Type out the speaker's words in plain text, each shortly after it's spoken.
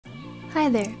Hi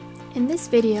there! In this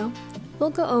video,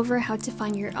 we'll go over how to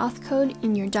find your auth code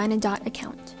in your Dynadot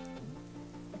account.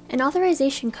 An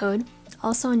authorization code,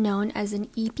 also known as an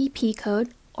EPP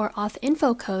code or auth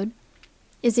info code,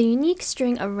 is a unique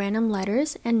string of random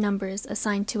letters and numbers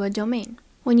assigned to a domain.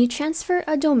 When you transfer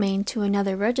a domain to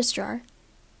another registrar,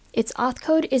 its auth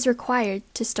code is required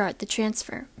to start the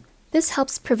transfer. This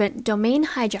helps prevent domain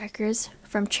hijackers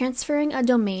from transferring a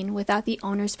domain without the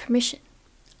owner's permission.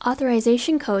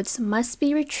 Authorization codes must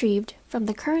be retrieved from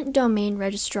the current domain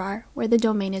registrar where the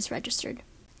domain is registered.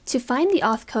 To find the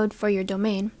auth code for your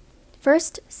domain,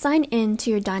 first sign in to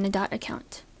your Dynadot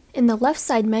account. In the left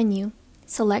side menu,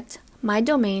 select My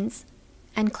Domains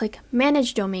and click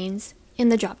Manage Domains in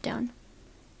the drop-down.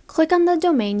 Click on the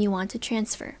domain you want to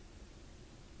transfer.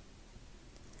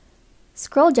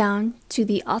 Scroll down to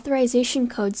the Authorization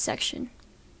Code section.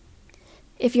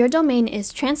 If your domain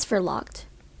is transfer locked,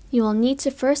 you will need to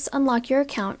first unlock your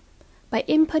account by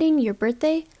inputting your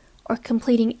birthday or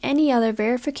completing any other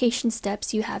verification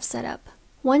steps you have set up.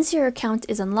 Once your account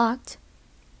is unlocked,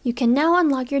 you can now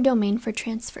unlock your domain for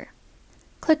transfer.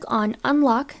 Click on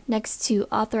Unlock next to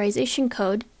Authorization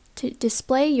Code to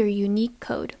display your unique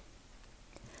code.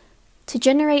 To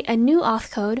generate a new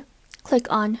auth code, click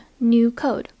on New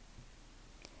Code.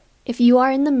 If you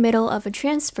are in the middle of a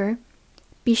transfer,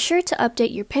 be sure to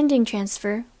update your pending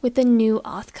transfer with the new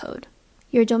auth code.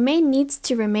 Your domain needs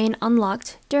to remain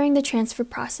unlocked during the transfer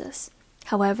process.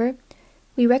 However,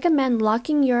 we recommend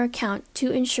locking your account to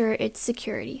ensure its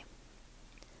security.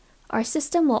 Our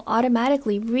system will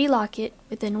automatically relock it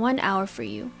within 1 hour for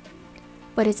you,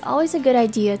 but it's always a good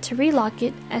idea to relock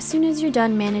it as soon as you're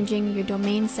done managing your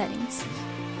domain settings.